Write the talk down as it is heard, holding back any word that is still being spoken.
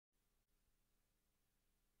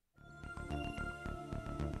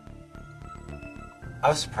I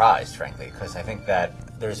was surprised, frankly, because I think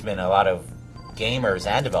that there's been a lot of gamers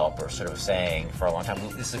and developers sort of saying for a long time,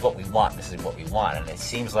 this is what we want, this is what we want. And it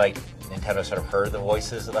seems like Nintendo sort of heard the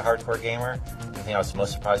voices of the hardcore gamer. The thing I was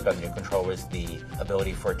most surprised about the new controller was the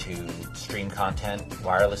ability for it to stream content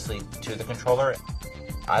wirelessly to the controller.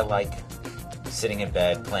 I like sitting in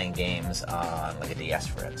bed playing games on like a DS,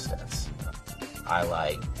 for instance. I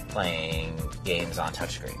like playing games on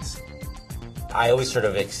touchscreens. I always sort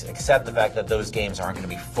of accept the fact that those games aren't going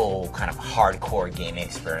to be full kind of hardcore gaming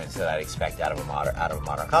experience that I'd expect out of a modern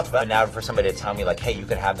console. But now for somebody to tell me like, hey, you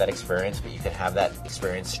could have that experience, but you could have that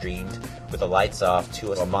experience streamed with the lights off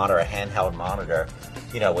to a monitor, a handheld monitor,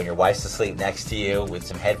 you know, when your wife's asleep next to you with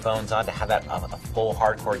some headphones on, to have that a full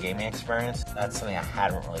hardcore gaming experience, that's something I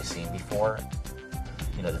hadn't really seen before.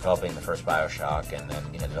 You know, developing the first BioShock and then,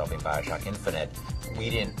 you know, developing BioShock Infinite, we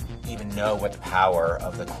didn't even know what the power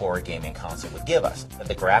of the core gaming console would give us.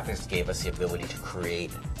 The graphics gave us the ability to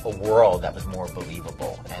create a world that was more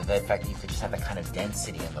believable, and the fact that you could just have that kind of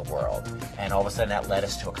density in the world, and all of a sudden that led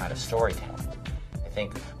us to a kind of storytelling. I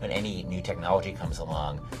think when any new technology comes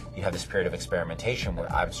along, you have this period of experimentation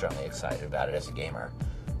where I'm certainly excited about it as a gamer,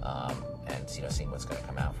 and, you know, seeing what's going to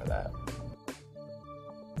come out for that.